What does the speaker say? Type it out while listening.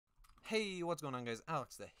Hey, what's going on, guys?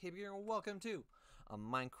 Alex the Hippie here, and welcome to a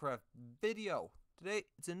Minecraft video. Today,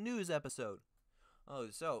 it's a news episode.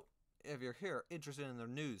 So if you're here interested in the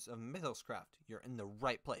news of Mythos Craft, you're in the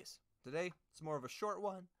right place. Today, it's more of a short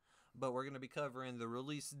one, but we're going to be covering the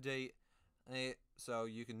release date, so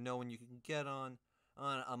you can know when you can get on,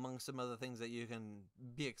 among some other things that you can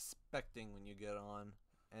be expecting when you get on,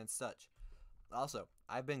 and such. Also,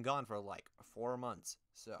 I've been gone for like 4 months,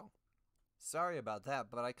 so sorry about that,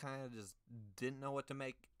 but I kind of just didn't know what to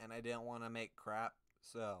make, and I didn't want to make crap,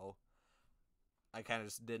 so I kind of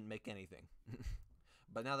just didn't make anything.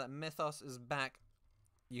 But now that Mythos is back,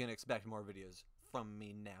 you can expect more videos from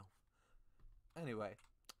me now. Anyway,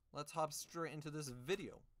 let's hop straight into this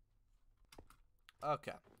video.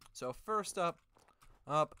 Okay, so first up,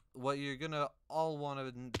 what you're gonna all want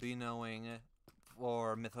to be knowing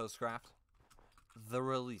for Mythos Craft, the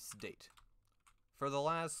release date. For the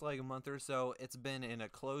last like month or so, it's been in a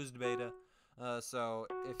closed beta. So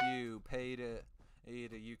if you paid it,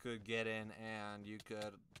 you could get in and you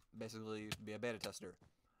could basically be a beta tester.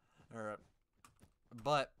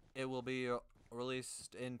 But it will be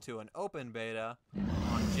released into an open beta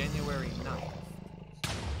on January 9th.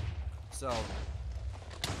 So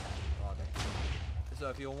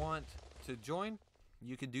if you want to join,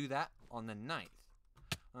 you can do that on the 9th.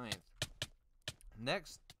 Alright.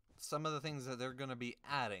 Next, some of the things that they're going to be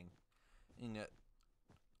adding.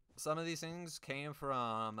 Some of these things came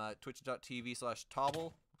from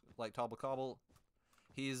twitch.tv/Tobble, like Tobble Cobble.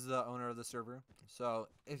 He's the owner of the server. So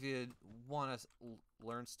if you want to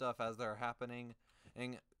learn stuff as they're happening,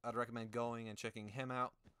 I'd recommend going and checking him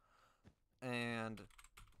out. And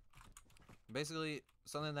basically,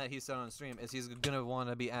 something that he said on stream is he's going to want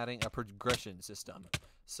to be adding a progression system.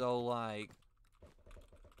 So like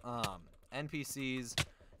NPCs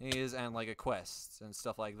and like a quests and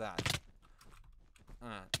stuff like that.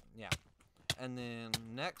 Yeah. And then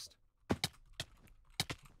next,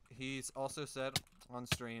 he's also said on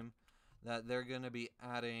stream that they're going to be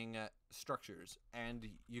adding structures, and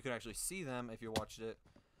you could actually see them if you watched it.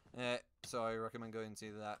 So I recommend going and see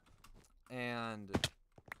that. And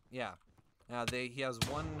yeah, he has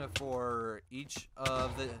one for each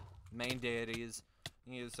of the main deities.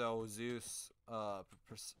 So Zeus,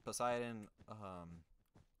 Poseidon,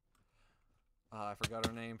 I forgot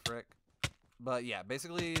her name, frick. But yeah,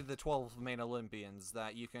 basically the 12 main Olympians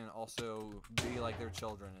that you can also be like their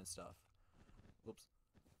children and stuff. Whoops.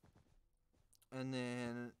 And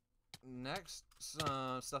then next,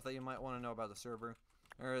 some stuff that you might want to know about the server.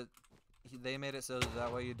 They made it so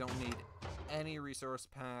that way you don't need any resource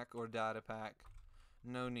pack or data pack.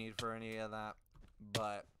 No need for any of that.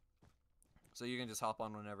 But so you can just hop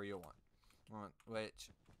on whenever you want. Which,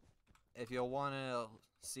 if you'll want to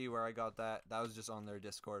see where I got that, that was just on their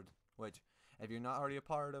Discord. Which, if you're not already a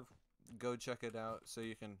part of, go check it out so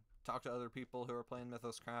you can talk to other people who are playing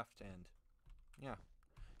Mythos Craft, and yeah,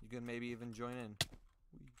 you can maybe even join in.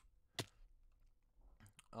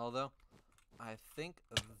 Although, I think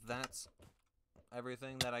that's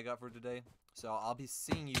everything that I got for today. So I'll be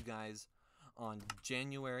seeing you guys on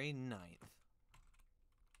January 9th.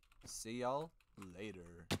 See y'all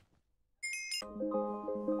later.